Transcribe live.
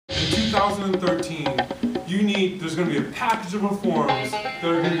2013, there's going to be a package of reforms that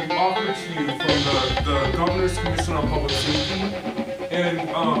are going to be offered to you from the Governor's Commission on Public Safety, and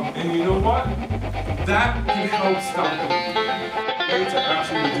you know what? That can help stop it, to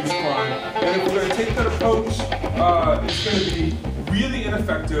actually reduce crime. And if we're going to take that approach, it's going to be really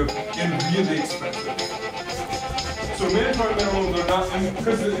ineffective and really expensive. So mandatory minimums are not,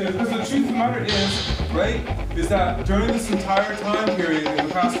 because the truth of the matter is, right, is that during this entire time period, in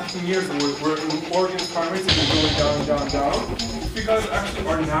the past 15 years, where Oregon's crime rates have been going down, it's because actually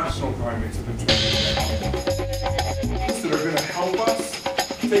our national crime rates have been trending down. That are going to help us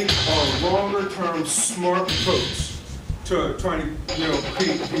take a longer-term, smart approach to trying to,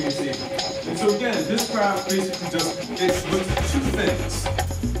 create community safety. And so again, this graph basically it looks at two things.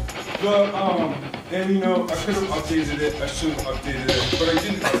 I could have updated it, I should have updated it, but I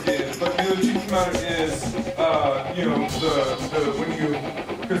didn't update it. But the truth of the matter is,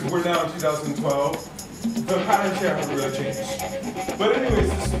 because we're now in 2012, the patterns here haven't really changed. But anyways,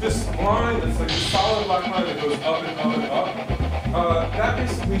 this line that's like a solid black line that goes up and up and up, that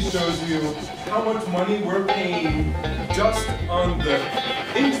basically shows you how much money we're paying just on the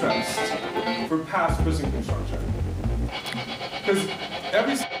interest for past prison construction. Because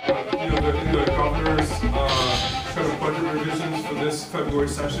every the governor's kind of budget revisions for this February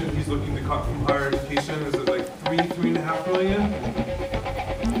session, he's looking to cut from higher education. Is it like $3.5 million?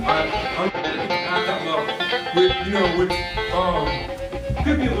 I'm at that level, which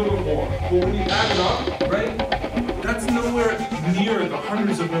could be a little bit more. But when you add it up, right, that's nowhere near the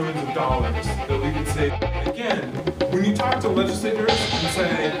hundreds of millions of dollars that we could save. Again, when you talk to legislators and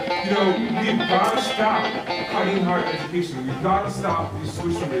say, we've got to stop cutting higher education, we've got to stop these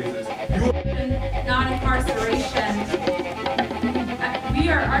tuition raises. Non-incarceration.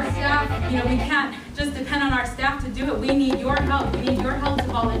 Our staff, we can't just depend on our staff to do it. We need your help. We need your help to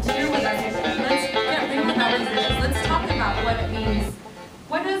volunteer with us. Let's get real with our issues. Let's talk about what it means.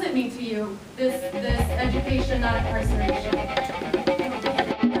 What does it mean to you, this education, non-incarceration?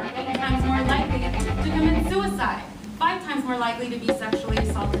 8 times more likely to commit suicide. 5 times more likely to be sexually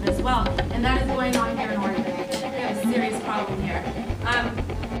assaulted as well. And that is going on here in Oregon. We have a serious problem here.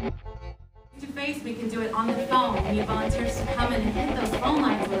 Face, we can do it on the phone. We need volunteers to come in and hit those phone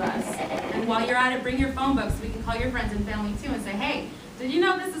lines with us. And while you're at it, bring your phone books. We can call your friends and family too and say, hey, did you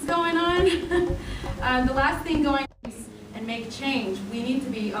know this is going on? The last thing going on is and make change. We need to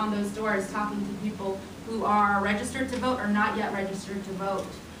be on those doors talking to people who are registered to vote or not yet registered to vote.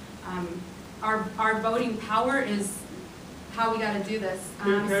 Our voting power is how we got to do this.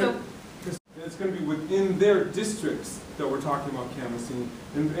 It's going to be within their districts that we're talking about canvassing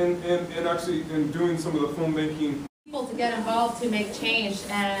and actually doing some of the phone banking. People to get involved to make change,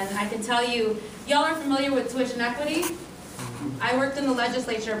 and I can tell you, y'all are familiar with tuition equity? I worked in the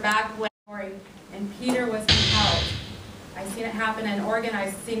legislature back when, and Peter was compelled. I've seen it happen in Oregon,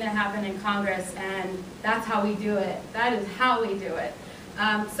 I've seen it happen in Congress, and that's how we do it. That is how we do it.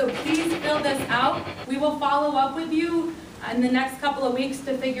 So please fill this out. We will follow up with you in the next couple of weeks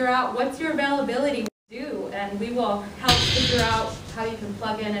to figure out what's your availability to do, and we will help figure out how you can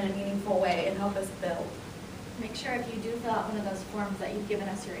plug in a meaningful way and help us build. Make sure if you do fill out one of those forms that you've given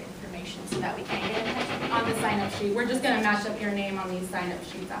us your information so that we can get in touch on the sign-up sheet. We're just going to match up your name on these sign-up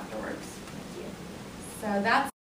sheets afterwards. Thank you. So that's